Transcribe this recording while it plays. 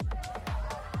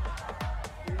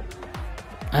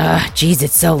Jeez,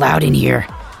 it's so loud in here.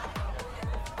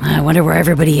 I wonder where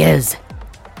everybody is.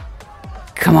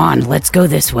 Come on, let's go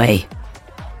this way.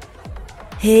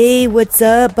 Hey, what's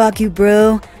up, Bakugou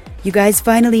bro? You guys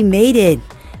finally made it.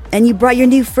 And you brought your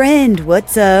new friend.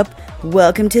 What's up?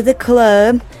 Welcome to the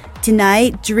club.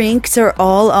 Tonight, drinks are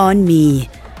all on me.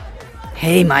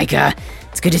 Hey, Micah.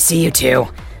 It's good to see you too.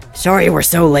 Sorry we're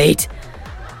so late.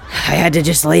 I had to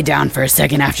just lay down for a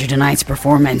second after tonight's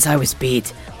performance. I was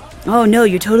beat. Oh no,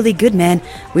 you're totally good, man.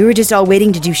 We were just all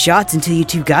waiting to do shots until you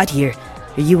two got here.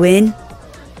 Are you in?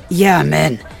 Yeah, I'm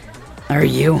in. Are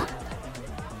you?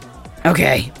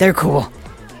 Okay, they're cool.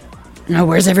 Now,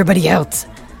 where's everybody else?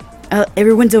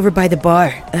 Everyone's over by the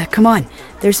bar. Come on.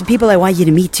 There's some people I want you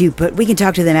to meet too, but we can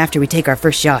talk to them after we take our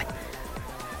first shot.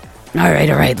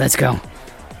 Alright, let's go.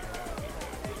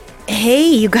 Hey,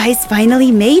 you guys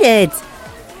finally made it.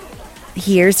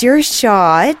 Here's your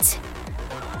shot.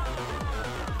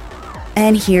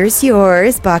 And here's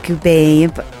yours, Bakugou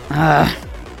babe.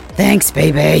 Thanks,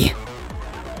 baby.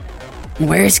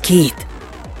 Where's Keith?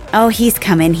 Oh, he's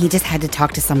coming. He just had to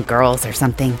talk to some girls or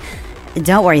something.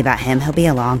 Don't worry about him. He'll be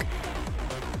along.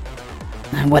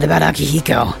 What about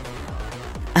Akihiko?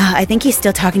 I think he's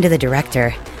still talking to the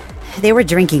director. They were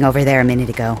drinking over there a minute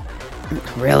ago.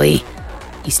 Really?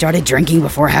 He started drinking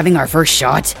before having our first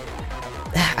shot?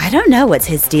 I don't know what's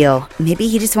his deal. Maybe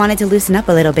he just wanted to loosen up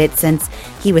a little bit since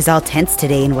he was all tense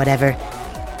today and whatever.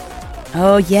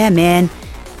 Oh yeah, man.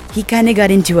 He kinda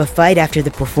got into a fight after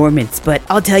the performance, but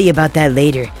I'll tell you about that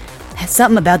later.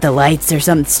 Something about the lights or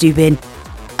something stupid.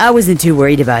 I wasn't too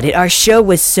worried about it. Our show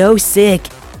was so sick.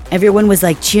 Everyone was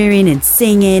like cheering and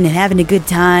singing and having a good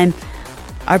time.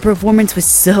 Our performance was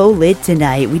so lit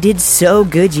tonight. We did so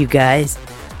good, you guys.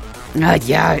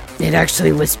 Yeah, it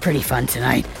actually was pretty fun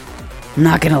tonight. I'm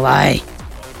not gonna lie.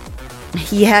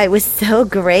 Yeah, it was so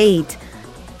great.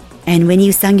 And when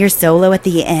you sung your solo at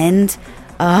the end,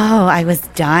 oh, I was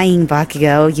dying,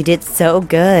 Bakugou. You did so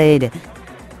good.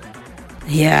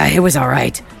 Yeah, it was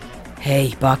alright.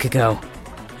 Hey, Bakugou,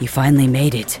 you finally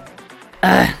made it.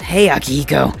 Hey,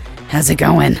 Akihiko, how's it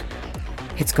going?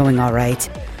 It's going alright.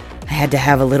 I had to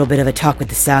have a little bit of a talk with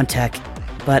the sound tech,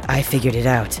 but I figured it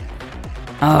out.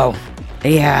 Oh,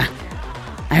 yeah.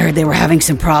 I heard they were having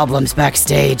some problems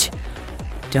backstage.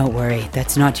 Don't worry,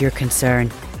 that's not your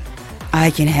concern. I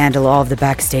can handle all of the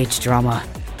backstage drama.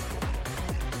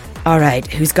 Alright,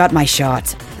 who's got my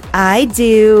shot? I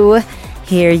do.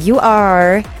 Here you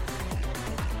are.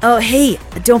 Oh, hey,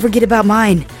 don't forget about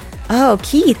mine. Oh,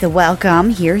 Keith, welcome.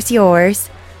 Here's yours.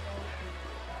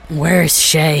 Where's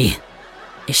Shay?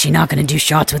 Is she not gonna do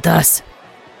shots with us?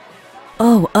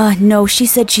 Oh, no, she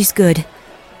said she's good.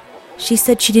 She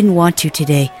said she didn't want to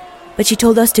today, but she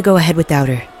told us to go ahead without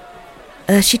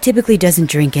her. She typically doesn't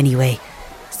drink anyway,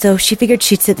 so she figured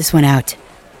she'd sit this one out.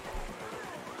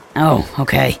 Oh,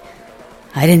 okay.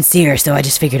 I didn't see her, so I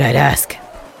just figured I'd ask.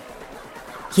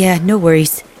 Yeah, no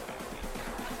worries.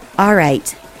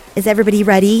 Alright, is everybody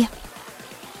ready?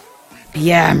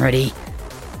 Yeah, I'm ready.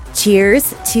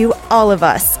 Cheers to all of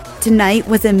us. Tonight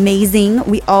was amazing.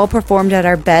 We all performed at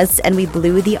our best and we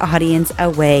blew the audience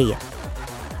away.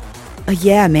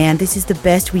 Yeah, man, this is the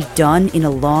best we've done in a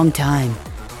long time.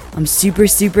 I'm super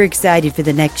excited for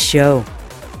the next show.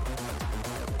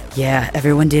 Yeah,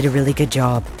 everyone did a really good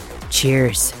job.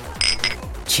 Cheers.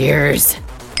 Cheers.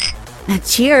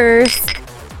 Cheers.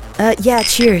 Yeah,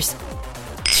 cheers.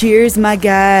 Cheers, my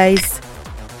guys.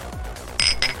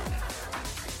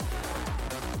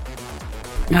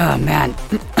 Oh, man.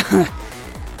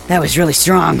 That was really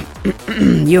strong.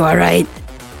 You alright?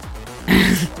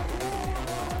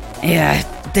 Yeah,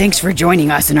 thanks for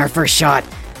joining us in our first shot.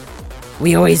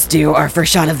 We always do our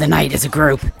first shot of the night as a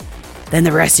group. Then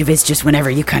the rest of it's just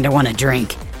whenever you kind of want to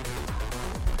drink.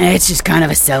 It's just kind of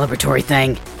a celebratory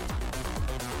thing.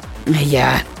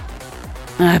 Yeah.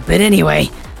 But anyway.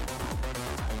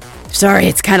 Sorry,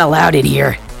 it's kind of loud in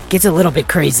here. Gets a little bit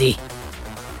crazy.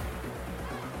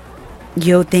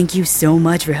 Yo, thank you so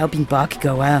much for helping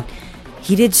Bakugou out.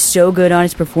 He did so good on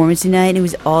his performance tonight, and it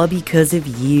was all because of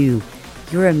you.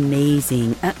 You're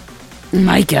amazing.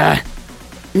 Micah.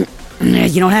 You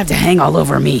don't have to hang all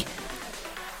over me.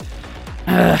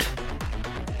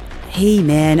 Hey,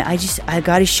 man, I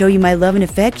gotta show you my love and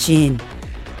affection.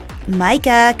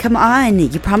 Micah, come on.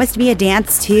 You promised me a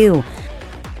dance, too.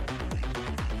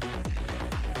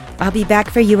 I'll be back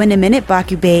for you in a minute,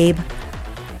 Bakugou babe.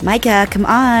 Micah, come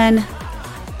on.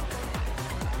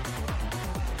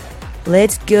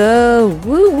 Let's go.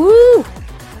 Woo woo.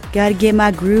 Gotta get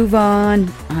my groove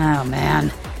on. Oh, man.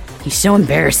 He's so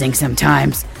embarrassing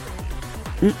sometimes.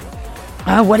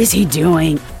 What is he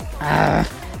doing?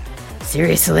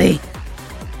 Seriously?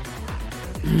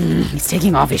 He's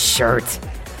taking off his shirt.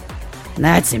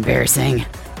 That's embarrassing.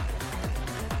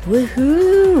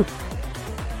 Woohoo!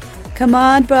 Come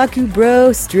on, Bakugou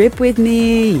bro, strip with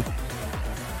me.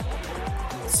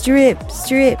 Strip,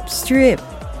 strip, strip.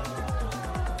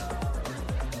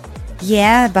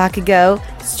 Yeah, Bakugou.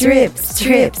 Strip,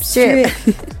 strip, strip.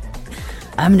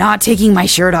 I'm not taking my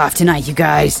shirt off tonight, you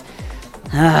guys.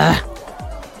 Yeah,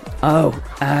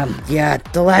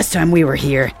 the last time we were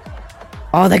here,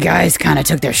 all the guys kind of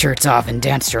took their shirts off and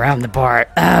danced around the bar,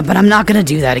 but I'm not gonna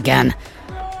do that again.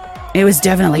 It was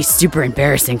definitely super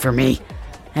embarrassing for me,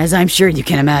 as I'm sure you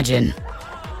can imagine.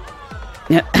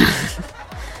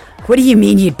 What do you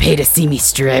mean you'd pay to see me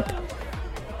strip?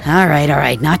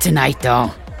 Alright, not tonight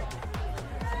though.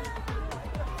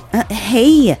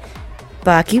 Hey,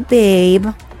 Bakugou babe,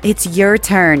 it's your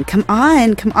turn. Come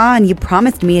on, you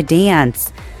promised me a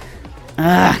dance.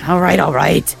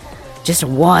 Alright. Just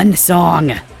one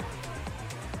song.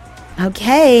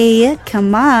 Okay,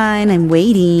 come on, I'm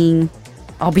waiting.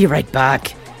 I'll be right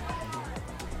back.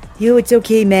 Yo, it's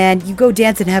okay, man. You go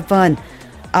dance and have fun.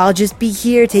 I'll just be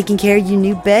here taking care of your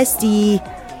new bestie.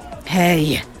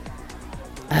 Hey.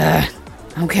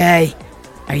 Okay.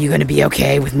 Are you gonna be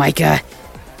okay with Micah?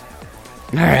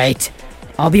 Alright.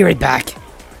 I'll be right back.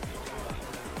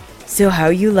 So how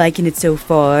are you liking it so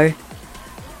far?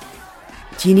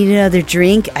 Do you need another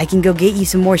drink? I can go get you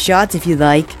some more shots if you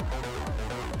like.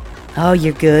 Oh,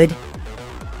 you're good.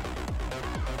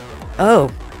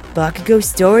 Oh, Bakugou's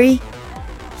story?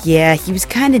 Yeah, he was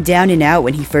kinda down and out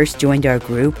when he first joined our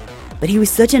group, but he was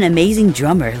such an amazing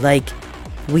drummer, like,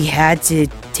 we had to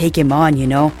take him on, you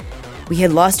know? We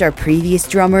had lost our previous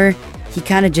drummer, he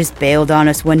kinda just bailed on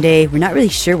us one day, we're not really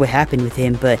sure what happened with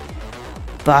him, but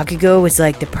Bakugou was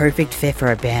like the perfect fit for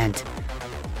our band.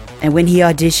 And when he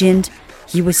auditioned,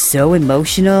 he was so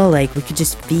emotional, like we could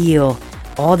just feel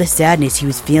all the sadness he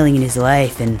was feeling in his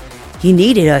life, and he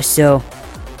needed us, so,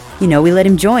 you know, we let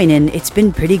him join, and it's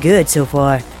been pretty good so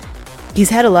far. He's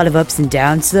had a lot of ups and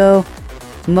downs, though.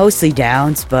 Mostly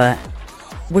downs, but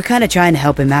we're kind of trying to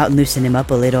help him out and loosen him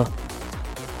up a little.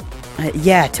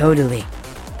 Yeah, totally.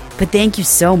 But thank you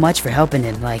so much for helping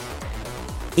him, like,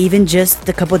 even just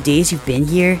the couple days you've been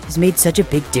here has made such a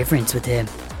big difference with him.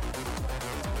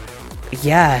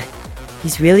 Yeah,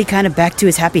 he's really kind of back to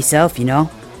his happy self, you know?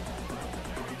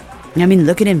 I mean,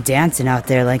 look at him dancing out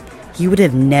there, like, he would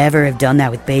have never have done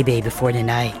that with Bebe before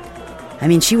tonight. I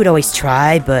mean, she would always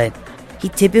try, but he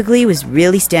typically was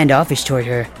really standoffish toward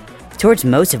her. Towards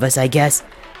most of us, I guess.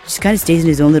 Just kind of stays in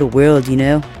his own little world, you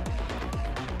know?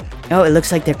 Oh, it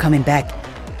looks like they're coming back.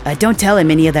 Don't tell him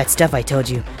any of that stuff I told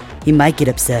you. He might get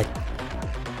upset.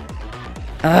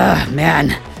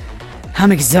 Man.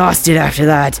 I'm exhausted after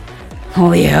that.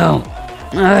 Holy hell.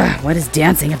 Why does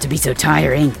dancing have to be so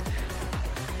tiring?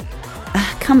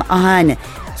 Come on.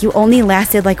 You only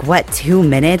lasted like, what, 2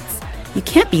 minutes? You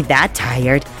can't be that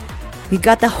tired. We've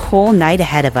got the whole night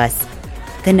ahead of us.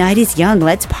 The night is young,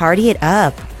 let's party it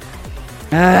up.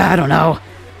 I don't know.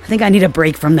 I think I need a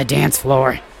break from the dance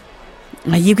floor.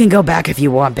 You can go back if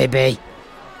you want, baby.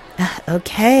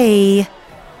 Okay.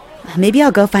 Maybe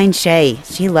I'll go find Shay.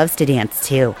 She loves to dance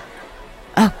too.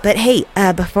 Oh, but hey,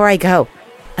 before I go,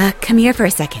 come here for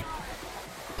a second.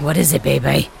 What is it,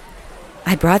 baby?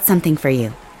 I brought something for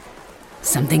you.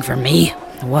 Something for me?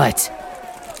 What?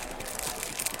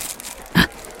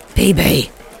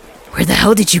 Baby, where the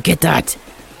hell did you get that?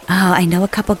 Oh, I know a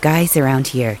couple guys around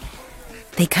here.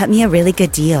 They cut me a really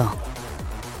good deal.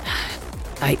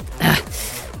 I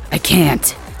can't.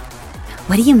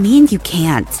 What do you mean you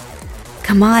can't?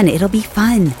 Come on, it'll be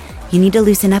fun. You need to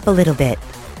loosen up a little bit.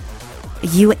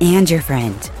 You and your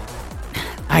friend.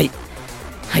 I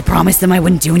promised them I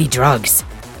wouldn't do any drugs.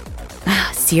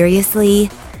 Seriously?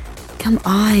 Come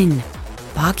on.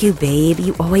 Bakugou, babe,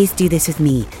 you always do this with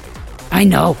me. I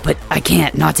know, but I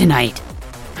can't, not tonight.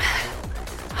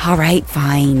 Alright,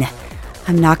 fine.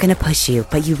 I'm not gonna push you,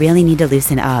 but you really need to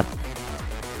loosen up.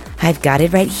 I've got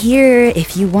it right here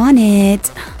if you want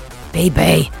it.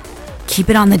 Baby, keep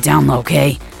it on the down low,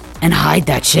 okay? And hide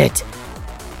that shit.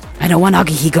 I don't want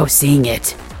Akihiko seeing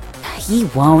it. He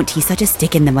won't, he's such a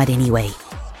stick in the mud anyway.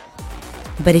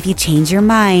 But if you change your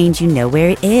mind, you know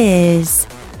where it is.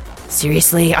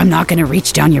 Seriously, I'm not gonna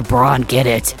reach down your bra and get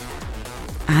it.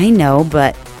 I know,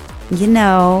 but, you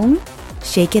know,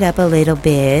 shake it up a little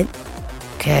bit.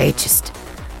 Okay, just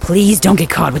please don't get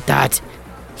caught with that.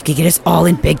 You could get us all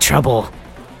in big trouble.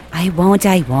 I won't.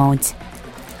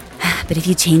 But if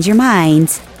you change your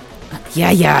mind...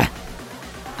 Yeah.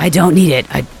 I don't need it.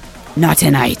 Not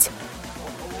tonight.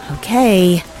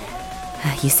 Okay.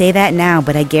 You say that now,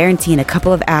 but I guarantee in a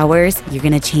couple of hours, you're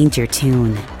gonna change your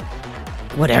tune.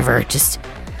 whatever. Just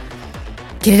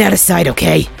get it out of sight,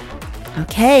 okay?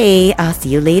 Okay, I'll see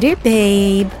you later,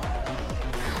 babe.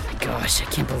 Oh my gosh, I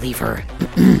can't believe her.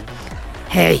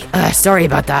 Hey, sorry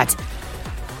about that.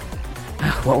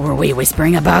 What were we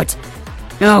whispering about?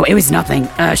 Oh, it was nothing.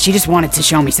 She just wanted to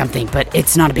show me something, but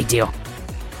it's not a big deal.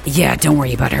 Yeah, don't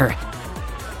worry about her.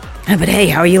 But hey,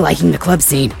 how are you liking the club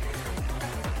scene?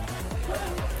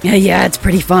 Yeah, it's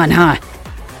pretty fun, huh?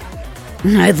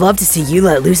 I'd love to see you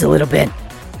let loose a little bit.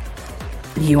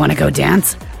 You want to go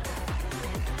dance?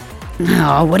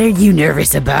 Oh, what are you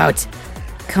nervous about?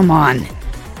 Come on.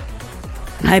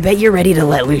 I bet you're ready to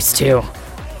let loose too.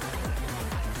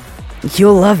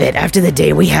 You'll love it after the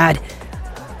day we had.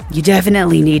 You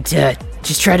definitely need to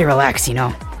just try to relax, you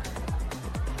know?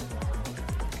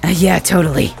 Yeah,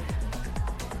 totally.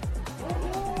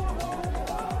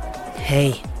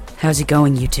 Hey, how's it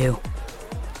going, you two?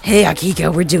 Hey,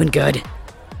 Akiko, we're doing good.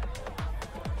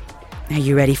 Are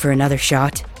you ready for another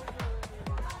shot?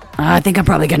 I think I'm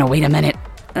probably gonna wait a minute.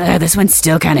 This one's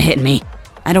still kinda hitting me.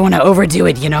 I don't wanna overdo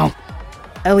it, you know?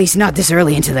 At least not this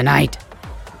early into the night.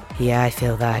 Yeah, I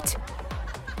feel that.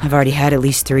 I've already had at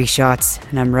least 3 shots,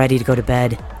 and I'm ready to go to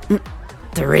bed.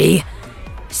 3?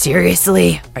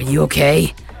 Seriously? Are you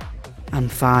okay? I'm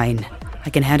fine. I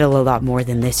can handle a lot more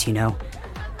than this, you know.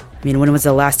 I mean, when was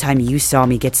the last time you saw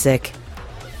me get sick?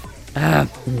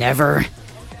 Never.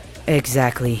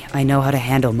 Exactly. I know how to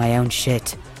handle my own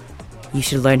shit. You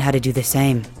should learn how to do the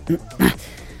same.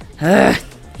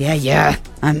 Yeah.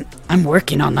 I'm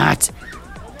working on that.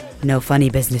 No funny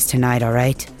business tonight,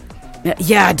 alright?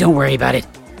 Yeah, don't worry about it.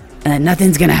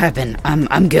 Nothing's gonna happen.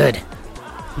 I'm good.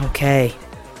 Okay.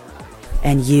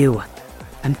 And you.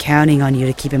 I'm counting on you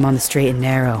to keep him on the straight and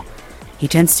narrow. He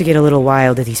tends to get a little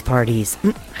wild at these parties.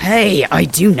 Hey, I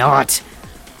do not.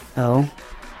 Oh?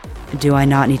 Do I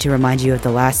not need to remind you of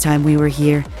the last time we were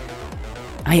here?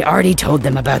 I already told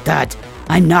them about that.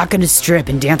 I'm not gonna strip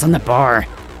and dance on the bar.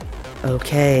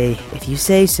 Okay, if you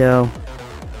say so.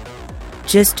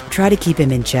 Just try to keep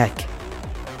him in check.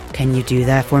 Can you do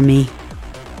that for me?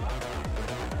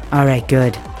 Alright,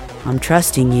 good. I'm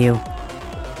trusting you.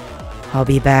 I'll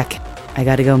be back. I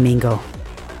gotta go mingle.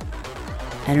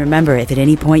 And remember, if at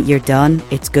any point you're done,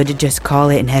 it's good to just call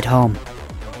it and head home.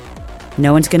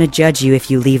 No one's gonna judge you if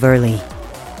you leave early.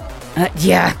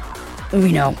 Yeah.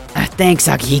 We know. Thanks,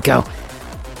 Akihiko.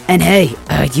 And hey,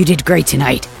 you did great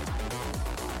tonight.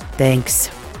 Thanks.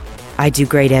 I do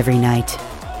great every night.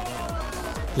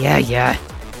 Yeah.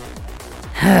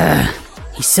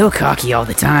 He's so cocky all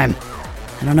the time.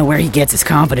 I don't know where he gets his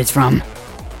confidence from.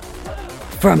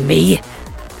 From me?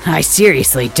 I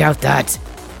seriously doubt that.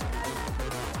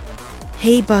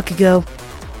 Hey, Bakugou.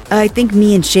 I think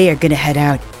me and Shay are gonna head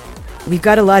out. We've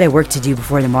got a lot of work to do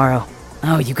before tomorrow.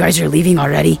 Oh, you guys are leaving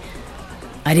already?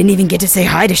 I didn't even get to say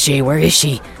hi to Shay. Where is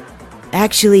she?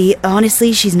 Actually,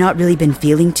 honestly, she's not really been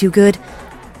feeling too good.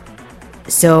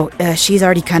 So, she's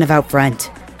already kind of out front.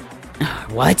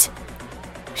 What?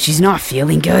 She's not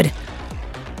feeling good?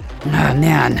 Oh,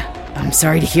 man. I'm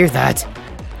sorry to hear that.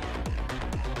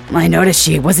 I noticed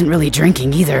she wasn't really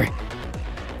drinking either.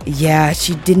 Yeah,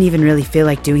 she didn't even really feel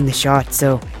like doing the shot,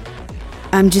 so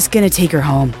I'm just gonna take her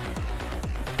home.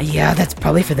 Yeah, that's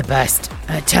probably for the best.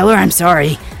 Tell her I'm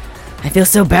sorry. I feel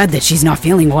so bad that she's not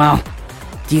feeling well.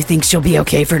 Do you think she'll be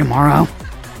okay for tomorrow?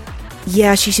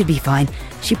 Yeah, she should be fine.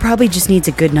 She probably just needs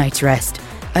a good night's rest.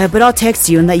 But I'll text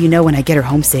you and let you know when I get her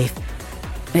home safe.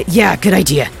 Yeah, good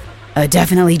idea.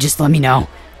 Definitely just let me know.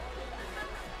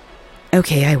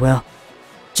 Okay, I will.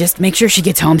 Just make sure she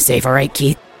gets home safe, alright,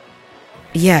 Keith?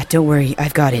 Yeah, don't worry,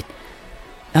 I've got it.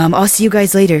 I'll see you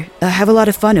guys later. Have a lot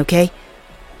of fun, okay?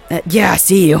 Yeah,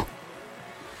 see you.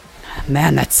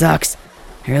 Man, that sucks.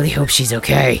 I really hope she's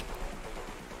okay.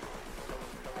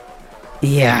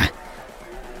 Yeah.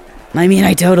 I mean,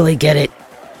 I totally get it.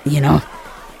 You know,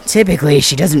 typically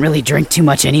she doesn't really drink too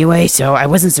much anyway, so I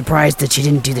wasn't surprised that she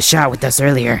didn't do the shot with us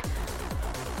earlier.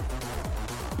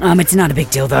 It's not a big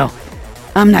deal though.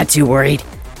 I'm not too worried.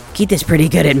 Keith is pretty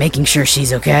good at making sure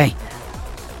she's okay.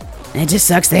 It just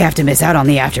sucks they have to miss out on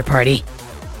the after party.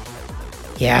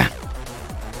 Yeah.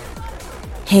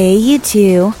 Hey, you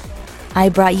two. I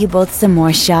brought you both some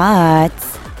more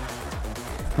shots.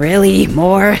 Really?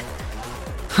 More?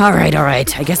 Alright.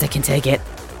 I guess I can take it.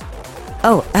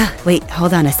 Oh, wait,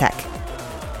 hold on a sec.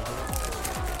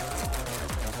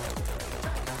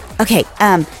 Okay,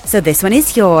 so this one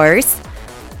is yours.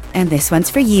 And this one's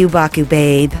for you, Baku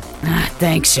babe.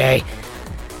 Thanks, Shay.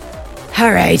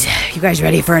 Alright, you guys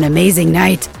ready for an amazing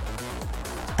night?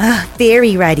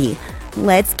 Very ready.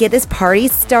 Let's get this party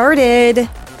started.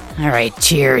 Alright,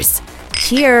 cheers.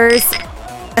 Cheers.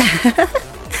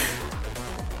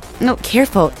 No,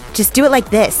 careful. Just do it like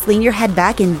this. Lean your head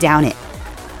back and down it.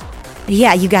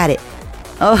 Yeah, you got it.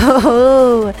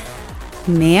 Oh,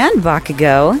 man,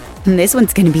 Bakugou. This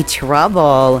one's gonna be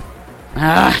trouble.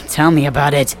 Tell me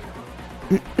about it.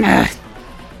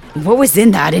 What was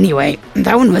in that anyway?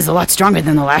 That one was a lot stronger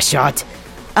than the last shot.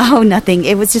 Oh, nothing.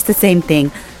 It was just the same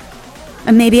thing.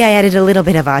 Maybe I added a little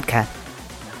bit of vodka.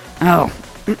 Oh,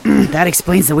 that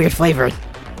explains the weird flavor.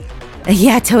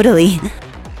 Yeah, totally.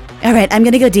 All right, I'm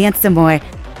gonna go dance some more.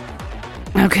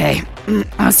 Okay,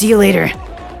 I'll see you later.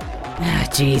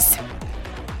 Jeez.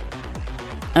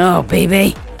 Oh,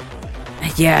 baby.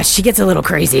 Yeah, she gets a little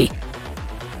crazy.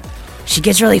 She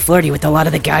gets really flirty with a lot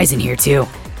of the guys in here too.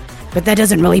 But that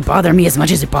doesn't really bother me as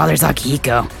much as it bothers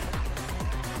Akihiko.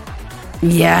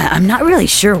 Yeah, I'm not really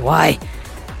sure why.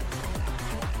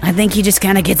 I think he just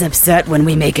kind of gets upset when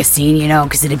we make a scene, you know,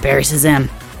 because it embarrasses him.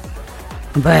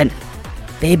 But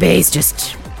Bebe's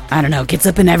just, I don't know, gets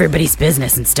up in everybody's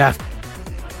business and stuff.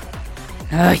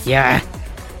 Yeah.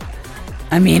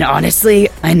 I mean, honestly,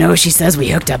 I know she says we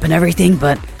hooked up and everything,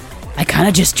 but I kind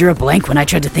of just drew a blank when I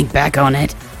tried to think back on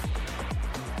it.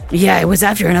 Yeah, it was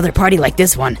after another party like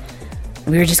this one.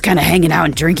 We were just kind of hanging out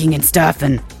and drinking and stuff,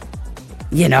 and,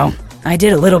 you know, I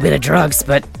did a little bit of drugs,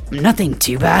 but nothing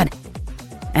too bad.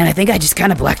 And I think I just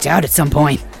kind of blacked out at some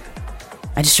point.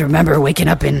 I just remember waking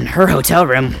up in her hotel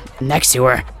room next to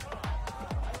her.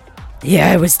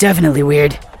 Yeah, it was definitely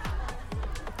weird.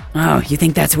 Oh, you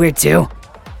think that's weird too?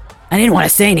 I didn't want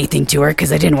to say anything to her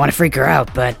because I didn't want to freak her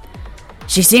out, but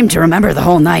she seemed to remember the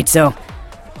whole night, so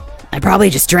I probably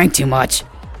just drank too much.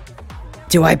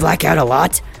 Do I black out a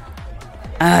lot?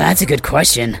 That's a good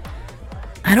question.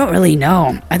 I don't really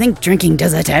know. I think drinking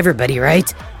does that to everybody,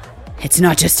 right? It's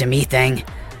not just a me thing.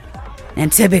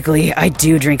 And typically, I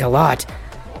do drink a lot.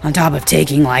 On top of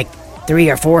taking like 3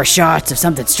 or 4 shots of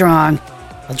something strong,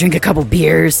 I'll drink a couple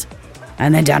beers,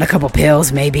 and then down a couple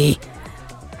pills, maybe.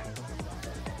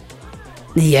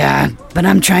 Yeah, but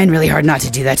I'm trying really hard not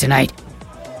to do that tonight.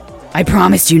 I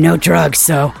promised you no drugs,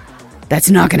 so that's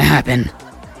not gonna happen.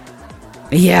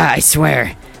 Yeah, I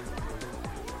swear.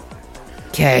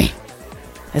 Okay.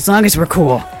 As long as we're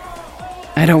cool.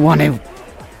 I don't want to,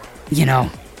 you know,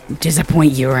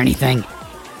 disappoint you or anything.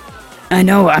 I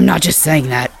know I'm not just saying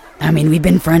that. I mean, we've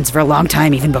been friends for a long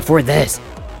time even before this.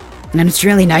 And it's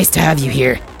really nice to have you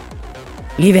here.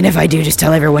 Even if I do just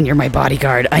tell everyone you're my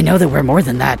bodyguard, I know that we're more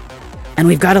than that. And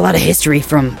we've got a lot of history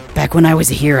from back when I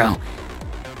was a hero.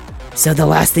 So the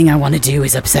last thing I want to do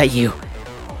is upset you.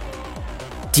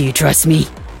 Do you trust me?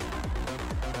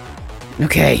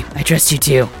 Okay, I trust you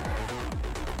too.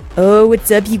 Oh,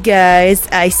 what's up, you guys?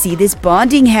 I see this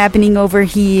bonding happening over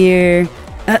here.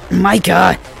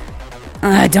 Micah.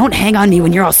 Don't hang on me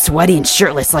when you're all sweaty and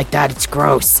shirtless like that. It's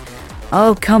gross.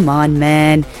 Oh, come on,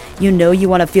 man. You know you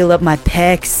want to feel up my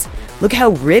pecs. Look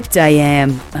how ripped I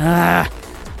am.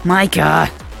 Micah.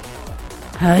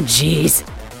 Jeez.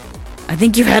 I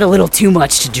think you've had a little too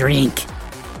much to drink.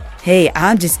 Hey,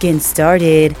 I'm just getting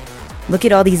started. Look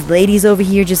at all these ladies over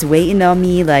here just waiting on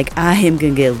me like I am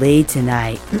gonna get laid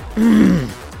tonight.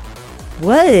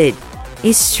 What?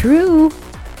 It's true.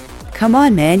 Come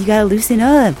on, man. You gotta loosen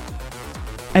up.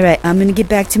 Alright, I'm gonna get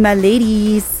back to my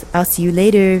ladies. I'll see you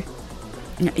later.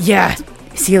 Yeah,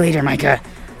 see you later, Micah.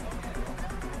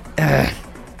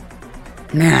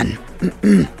 Man.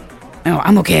 Oh,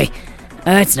 I'm okay.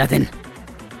 It's nothing.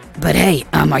 But hey,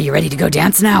 are you ready to go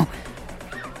dance now?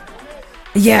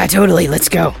 Yeah, totally, let's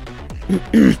go.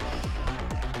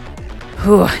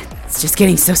 Whew, it's just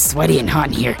getting so sweaty and hot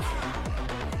in here.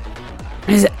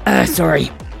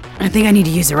 Sorry. I think I need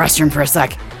to use the restroom for a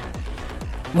sec.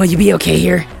 Will you be okay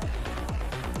here?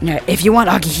 If you want,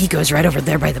 Akihiko's right over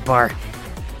there by the bar.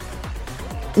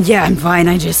 Yeah, I'm fine,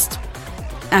 I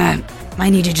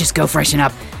need to just go freshen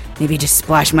up. Maybe just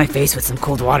splash my face with some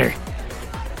cold water.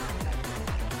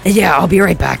 Yeah, I'll be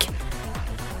right back.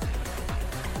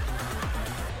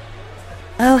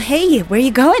 Oh, hey, where you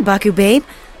going, Baku babe?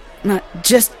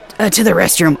 Just to the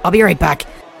restroom. I'll be right back.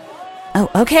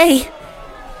 Oh, okay.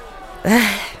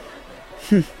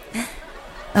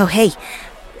 Oh, hey,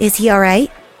 is he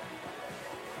alright?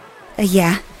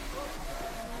 Yeah.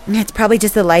 It's probably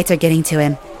just the lights are getting to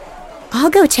him.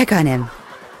 I'll go check on him.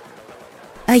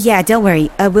 Yeah, don't worry.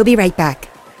 We'll be right back.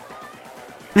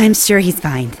 I'm sure he's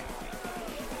fine.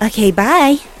 Okay,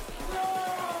 bye.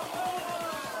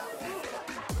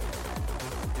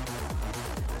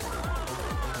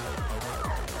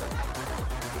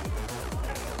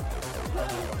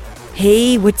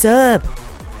 Hey, what's up?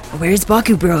 Where's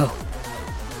Baku, bro?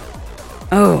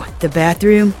 Oh, the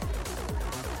bathroom?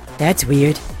 That's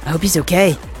weird. I hope he's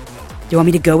okay. Do you want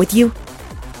me to go with you?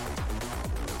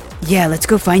 Yeah, let's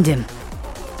go find him.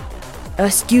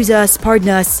 Excuse us, pardon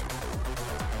us.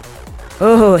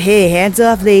 Oh, hey, hands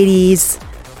off, ladies.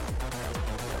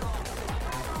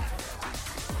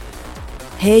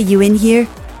 Hey, you in here?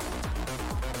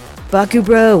 Baku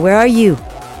bro, where are you?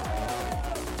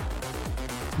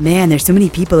 Man, there's so many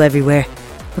people everywhere.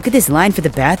 Look at this line for the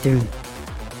bathroom.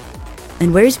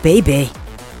 And where's Bebe?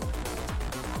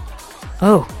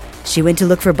 Oh, she went to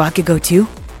look for Bakugou too?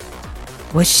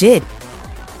 Well, shit.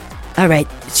 Alright,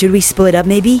 should we split up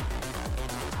maybe?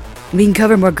 We can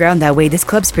cover more ground that way. This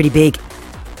club's pretty big.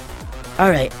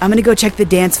 Alright, I'm gonna go check the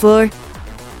dance floor.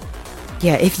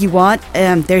 Yeah, if you want,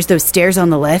 there's those stairs on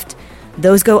the left.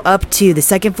 Those go up to the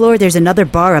second floor. There's another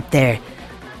bar up there.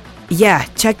 Yeah,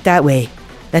 check that way.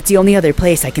 That's the only other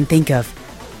place I can think of.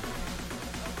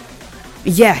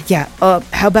 Yeah.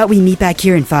 How about we meet back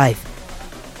here in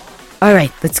 5?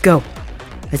 Alright, let's go.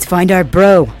 Let's find our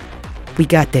bro. We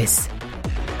got this.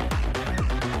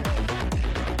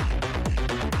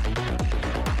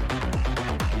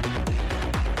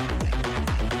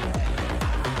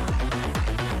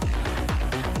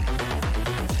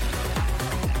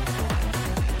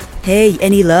 Hey,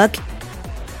 any luck?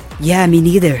 Yeah, me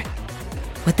neither.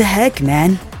 What the heck,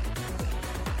 man?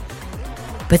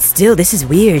 But still, this is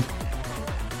weird.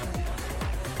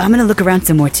 I'm gonna look around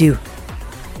some more too.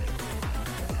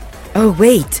 Oh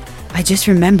wait, I just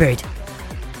remembered.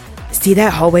 See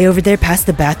that hallway over there past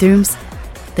the bathrooms?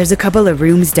 There's a couple of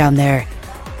rooms down there.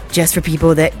 Just for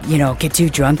people that, get too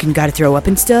drunk and gotta throw up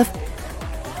and stuff.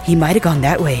 He might have gone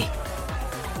that way.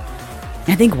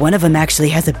 I think one of them actually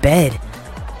has a bed.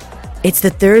 It's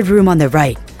the third room on the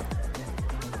right.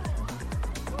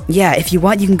 Yeah, if you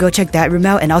want, you can go check that room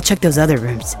out and I'll check those other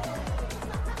rooms.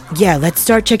 Yeah, let's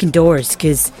start checking doors,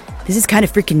 cause this is kind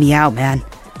of freaking me out, man.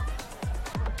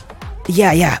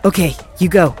 Yeah, okay, you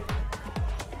go.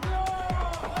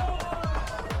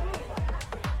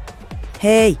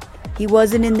 Hey, he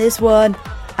wasn't in this one.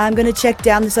 I'm gonna check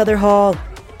down this other hall.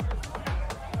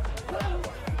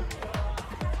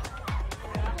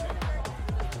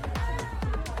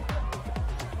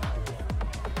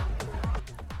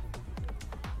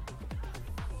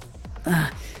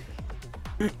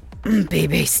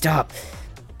 Baby, stop.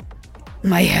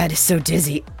 My head is so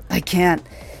dizzy. I can't.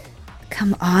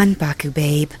 Come on, Baku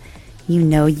babe. You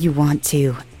know you want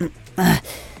to.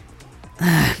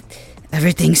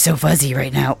 Everything's so fuzzy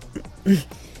right now.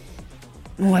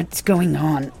 What's going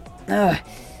on?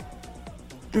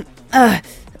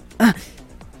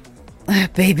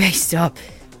 Baby, stop.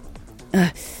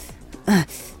 I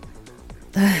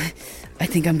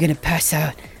think I'm gonna pass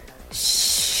out.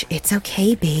 Shh, it's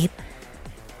okay, babe.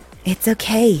 It's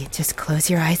okay. Just close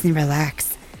your eyes and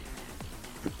relax.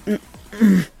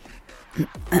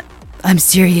 I'm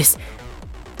serious.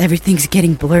 Everything's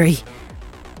getting blurry.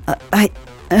 That's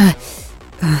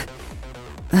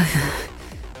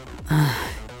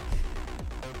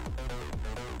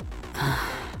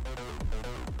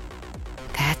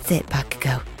it,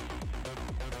 Bakugou.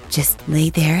 Just lay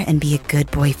there and be a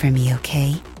good boy for me,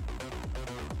 okay?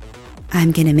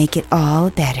 I'm gonna make it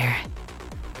all better.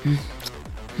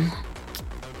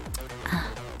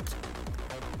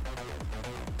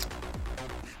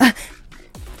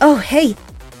 Oh, hey!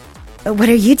 What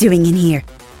are you doing in here?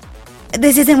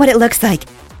 This isn't what it looks like.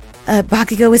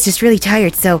 Bakugou was just really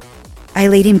tired, so I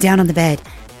laid him down on the bed.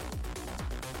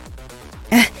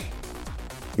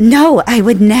 No, I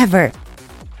would never.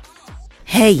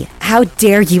 Hey, how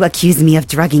dare you accuse me of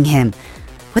drugging him?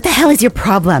 What the hell is your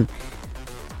problem?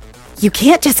 You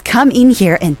can't just come in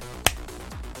here and...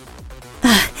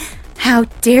 How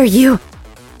dare you?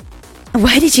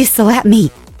 Why did you slap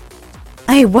me?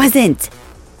 I wasn't.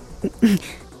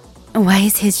 Why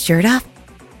is his shirt off?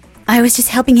 I was just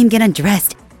helping him get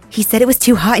undressed. He said it was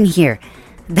too hot in here.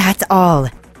 That's all.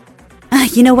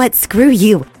 You know what? Screw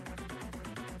you.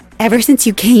 Ever since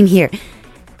you came here,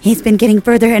 he's been getting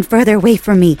further and further away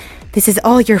from me. This is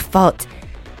all your fault.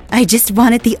 I just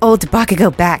wanted the old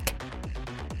Bakugou back.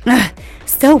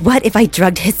 So what if I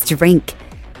drugged his drink?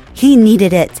 He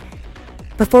needed it.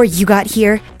 Before you got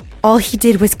here, all he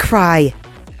did was cry.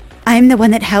 I'm the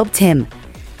one that helped him.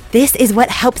 This is what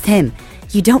helps him.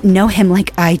 You don't know him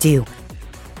like I do.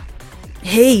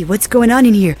 Hey, what's going on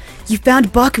in here? You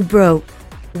found Baku, bro.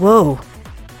 Whoa.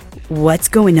 What's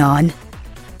going on?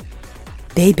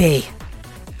 Bebe,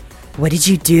 what did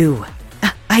you do?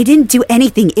 I didn't do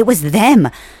anything. It was them.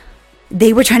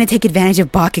 They were trying to take advantage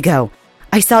of Bakugou.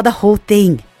 I saw the whole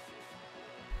thing.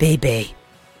 Bebe,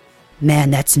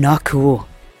 man, that's not cool.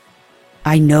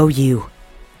 I know you.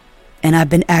 And I've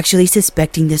been actually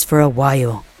suspecting this for a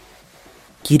while.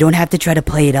 You don't have to try to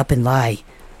play it up and lie.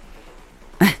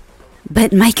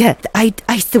 But Micah,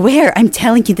 I swear I'm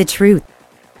telling you the truth.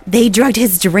 They drugged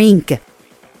his drink.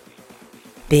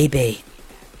 Baby,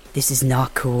 this is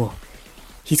not cool.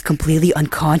 He's completely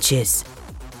unconscious.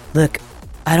 Look,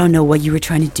 I don't know what you were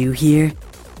trying to do here,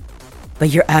 but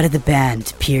you're out of the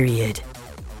band, period.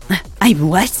 I'm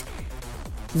what?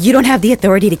 You don't have the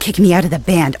authority to kick me out of the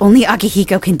band. Only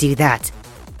Akihiko can do that.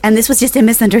 And this was just a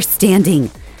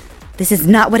misunderstanding. This is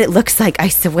not what it looks like, I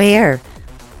swear.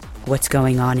 What's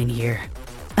going on in here?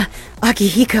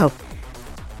 Akihiko.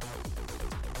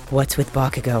 What's with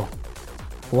Bakugou?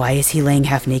 Why is he laying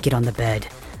half naked on the bed?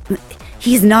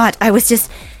 He's not.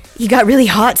 He got really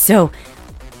hot, so...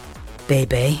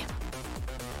 Bebe,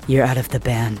 you're out of the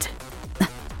band.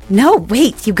 No,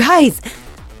 wait, you guys.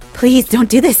 Please don't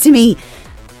do this to me.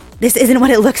 This isn't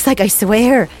what it looks like, I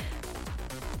swear.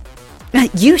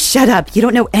 You shut up. You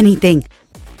don't know anything.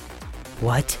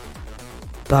 What?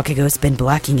 Bakugou's been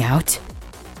blacking out?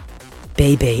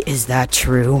 Bebe, is that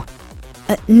true?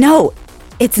 No,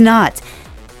 it's not.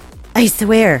 I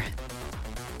swear.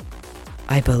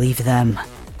 I believe them.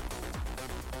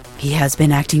 He has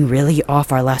been acting really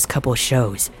off our last couple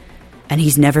shows, and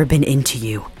he's never been into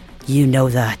you. You know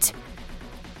that.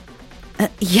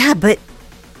 Yeah, but...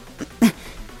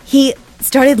 He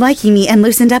started liking me and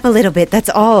loosened up a little bit, that's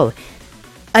all.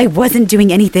 I wasn't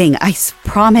doing anything, I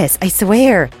promise, I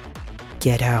swear.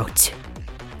 Get out.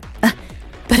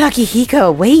 But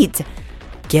Akihiko, wait.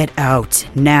 Get out,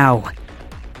 now.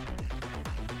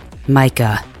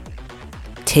 Micah,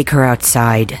 take her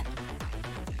outside.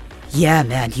 Yeah,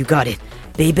 man, you got it.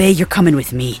 Bebe, you're coming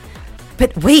with me.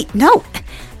 But wait, no!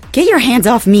 Get your hands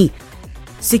off me!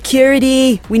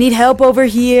 Security, we need help over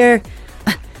here.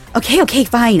 Okay,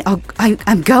 fine.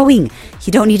 I'm going.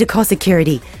 You don't need to call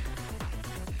security.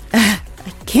 I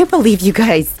can't believe you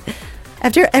guys.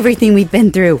 After everything we've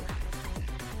been through.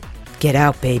 Get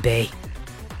out, Bebe.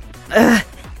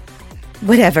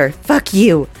 Whatever. Fuck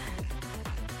you.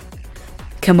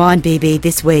 Come on, Bebe,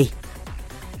 this way.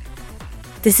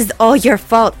 This is all your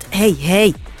fault.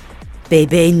 Hey.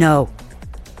 Bebe, no.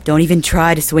 Don't even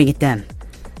try to swing at them.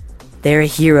 They're a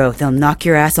hero. They'll knock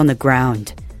your ass on the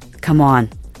ground. Come on.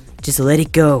 Just let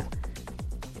it go.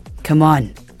 Come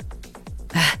on.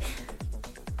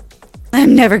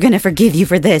 I'm never gonna forgive you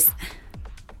for this.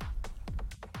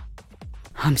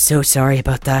 I'm so sorry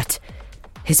about that.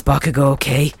 Is Bakugou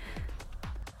okay?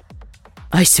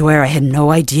 I swear I had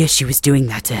no idea she was doing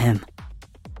that to him.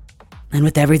 And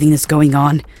with everything that's going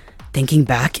on, thinking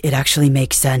back, it actually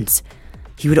makes sense.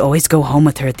 He would always go home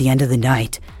with her at the end of the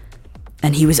night.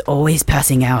 And he was always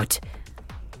passing out.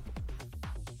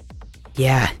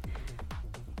 Yeah.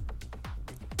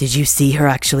 Did you see her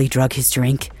actually drug his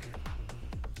drink?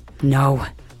 No.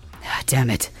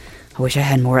 Damn it. I wish I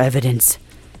had more evidence.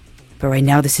 But right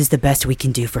now, this is the best we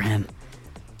can do for him.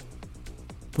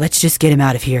 Let's just get him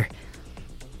out of here.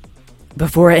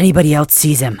 Before anybody else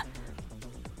sees him.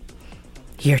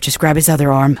 Here, just grab his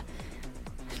other arm.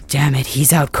 Damn it,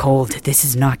 he's out cold. This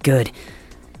is not good.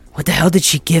 What the hell did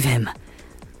she give him?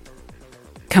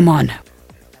 Come on.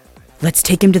 Let's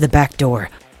take him to the back door.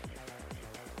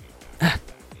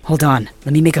 Hold on,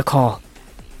 let me make a call.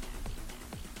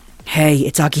 Hey,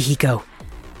 it's Akihiko.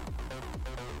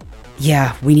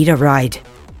 Yeah, we need a ride.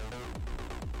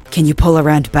 Can you pull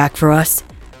around back for us?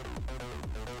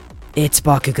 It's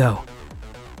Bakugou.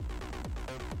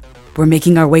 We're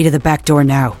making our way to the back door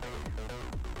now.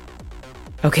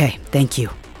 Okay, thank you.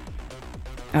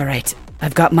 Alright,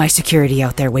 I've got my security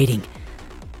out there waiting.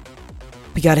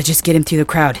 We gotta just get him through the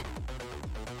crowd.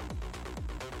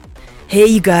 Hey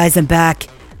you guys, I'm back.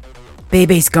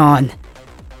 Bebe's gone.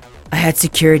 I had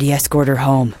security escort her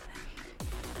home.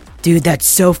 Dude, that's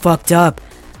so fucked up.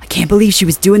 I can't believe she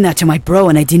was doing that to my bro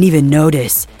and I didn't even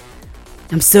notice.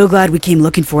 I'm so glad we came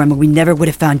looking for him and we never would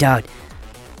have found out.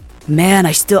 Man,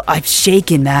 I'm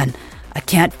shaken, man. I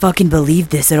can't fucking believe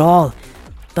this at all.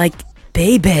 Like,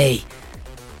 Bebe.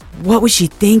 What was she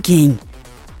thinking?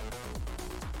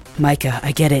 Micah,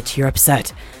 I get it, you're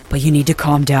upset, but you need to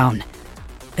calm down.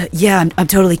 Yeah, I'm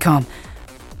totally calm.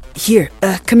 Here,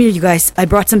 come here you guys. I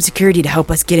brought some security to help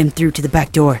us get him through to the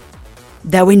back door.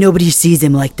 That way nobody sees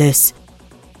him like this.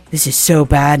 This is so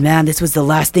bad, man. This was the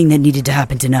last thing that needed to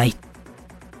happen tonight.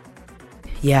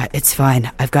 Yeah, it's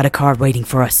fine. I've got a car waiting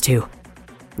for us too.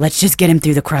 Let's just get him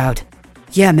through the crowd.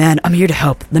 Yeah, man, I'm here to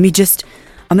help. I'm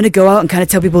gonna go out and kind of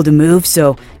tell people to move,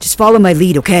 so just follow my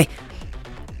lead, okay?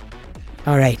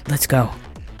 Alright, let's go.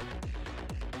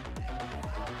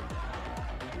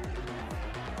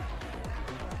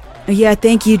 Yeah,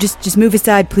 thank you. Just move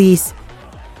aside, please.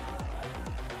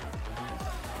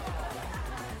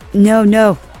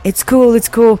 No, it's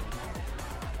cool.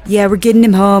 Yeah, we're getting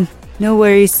him home. No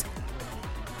worries.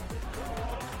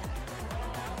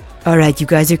 Alright, you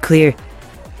guys are clear.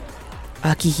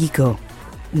 Akihiko,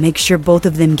 make sure both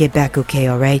of them get back okay,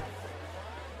 alright?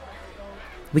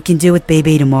 We can deal with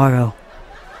Bebe tomorrow.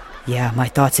 Yeah, my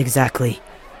thoughts exactly.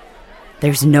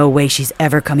 There's no way she's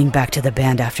ever coming back to the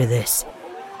band after this.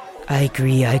 I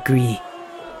agree.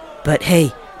 But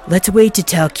hey, let's wait to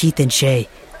tell Keith and Shay.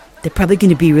 They're probably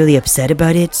gonna be really upset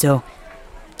about it, so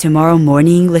tomorrow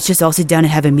morning, let's just all sit down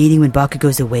and have a meeting when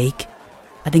Bakugou's awake.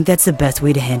 I think that's the best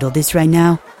way to handle this right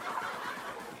now.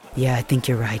 Yeah, I think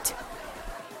you're right.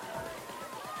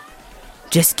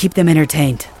 Just keep them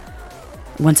entertained.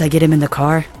 Once I get him in the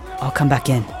car, I'll come back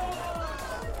in.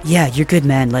 Yeah, you're good,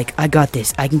 man. Like, I got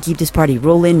this. I can keep this party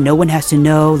rolling. No one has to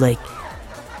know, like...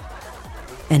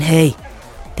 And hey,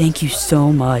 thank you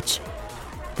so much.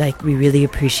 Like, we really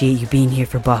appreciate you being here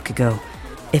for Bakugou.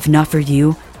 If not for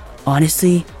you,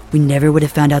 honestly, we never would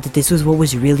have found out that this was what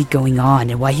was really going on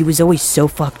and why he was always so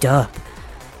fucked up.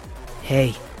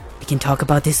 Hey, we can talk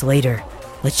about this later.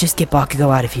 Let's just get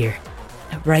Bakugou out of here.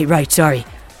 Right, sorry.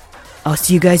 I'll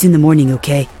see you guys in the morning,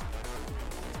 okay?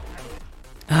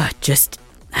 Just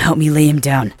help me lay him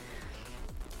down.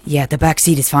 Yeah, the back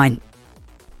seat is fine.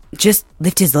 Just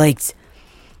lift his legs.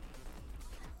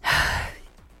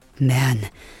 Man,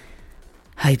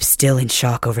 I'm still in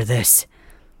shock over this.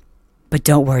 But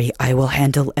don't worry, I will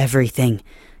handle everything.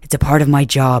 It's a part of my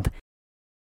job.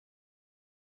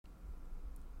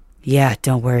 Yeah,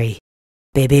 don't worry.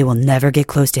 Bebe will never get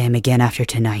close to him again after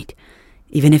tonight.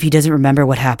 Even if he doesn't remember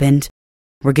what happened,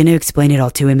 we're gonna explain it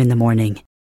all to him in the morning.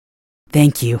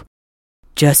 Thank you.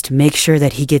 Just make sure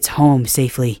that he gets home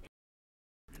safely.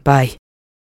 Bye.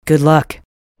 Good luck.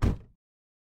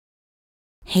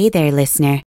 Hey there,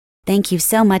 listener. Thank you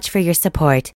so much for your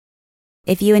support.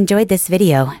 If you enjoyed this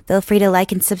video, feel free to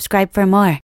like and subscribe for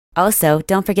more. Also,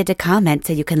 don't forget to comment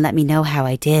so you can let me know how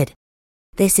I did.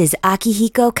 This is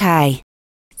Akihiko Kai.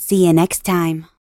 See you next time.